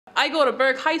I go to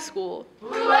Berg High School. Who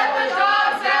let the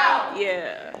dogs out?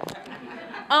 Yeah.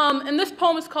 And this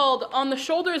poem is called On the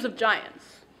Shoulders of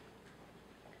Giants.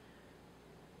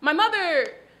 My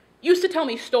mother used to tell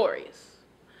me stories.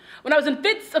 When I was in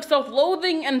fits of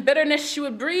self-loathing and bitterness, she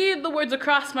would breathe the words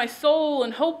across my soul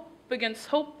and hope against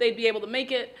hope they'd be able to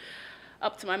make it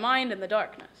up to my mind in the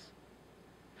darkness.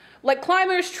 Like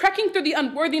climbers trekking through the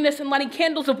unworthiness and lighting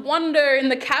candles of wonder in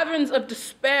the caverns of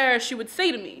despair, she would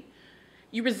say to me,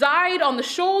 "You reside on the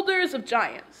shoulders of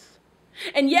giants."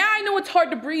 And yeah, I know it's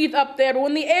hard to breathe up there, but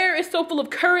when the air is so full of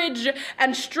courage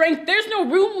and strength, there's no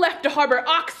room left to harbor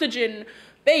oxygen.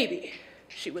 Baby,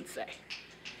 she would say,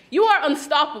 you are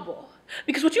unstoppable.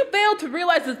 Because what you fail to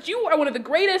realize is you are one of the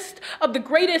greatest of the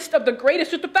greatest of the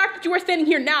greatest. Just the fact that you are standing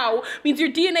here now means your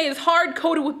DNA is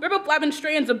hard-coded with riboflavin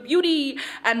strands of beauty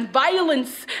and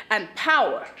violence and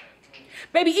power.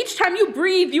 Baby, each time you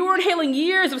breathe, you are inhaling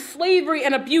years of slavery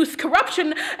and abuse,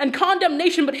 corruption and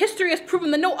condemnation, but history has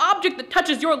proven that no object that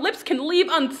touches your lips can leave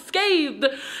unscathed.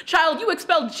 Child, you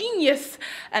expel genius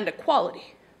and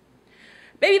equality.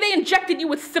 Baby, they injected you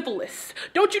with syphilis.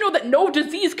 Don't you know that no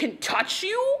disease can touch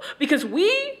you? Because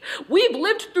we've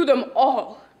lived through them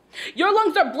all. Your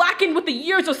lungs are blackened with the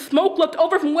years of smoke left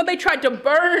over from when they tried to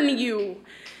burn you.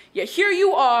 Yet here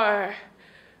you are,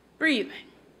 breathing.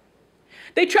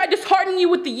 They tried to dishearten you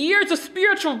with the years of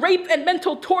spiritual rape and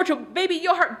mental torture. Baby,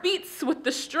 your heart beats with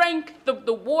the strength of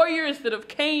the warriors that have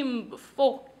came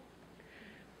before.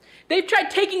 They've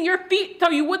tried taking your feet so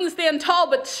you wouldn't stand tall,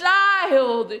 but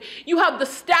child, you have the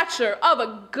stature of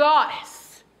a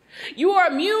goddess. You are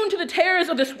immune to the terrors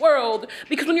of this world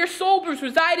because when your soul was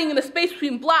residing in the space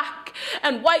between black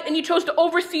and white and you chose to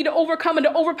oversee, to overcome, and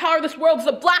to overpower this world as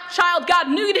a black child, God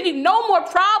knew you didn't need no more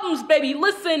problems, baby.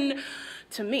 Listen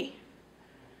to me.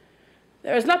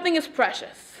 There is nothing as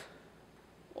precious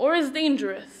or as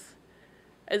dangerous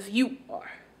as you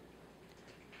are.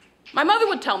 My mother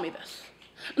would tell me this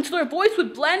until her voice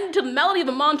would blend to the melody of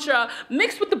the mantra,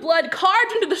 mixed with the blood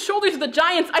carved into the shoulders of the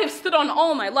giants I have stood on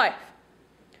all my life.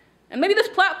 And maybe this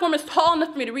platform is tall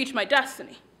enough for me to reach my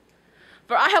destiny.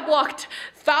 For I have walked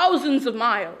thousands of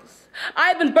miles. I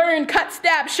have been burned, cut,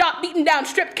 stabbed, shot, beaten down,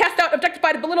 stripped, cast out,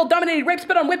 objectified, belittled, dominated, raped,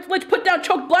 spit on, whipped, lynched, put down,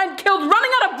 choked, blind, killed,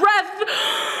 running out of breath.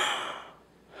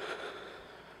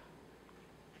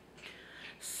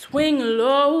 Swing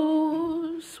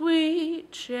low, sweet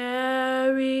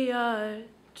chariot,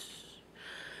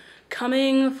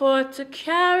 coming forth to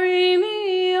carry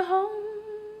me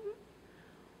home.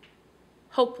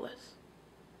 Hopeless.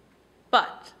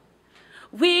 But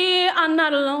we are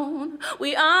not alone.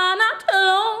 We are not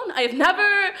alone. I have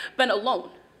never been alone.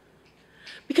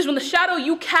 Because when the shadow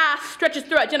you cast stretches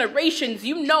throughout generations,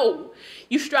 you know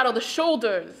you straddle the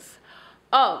shoulders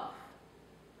of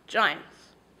giants.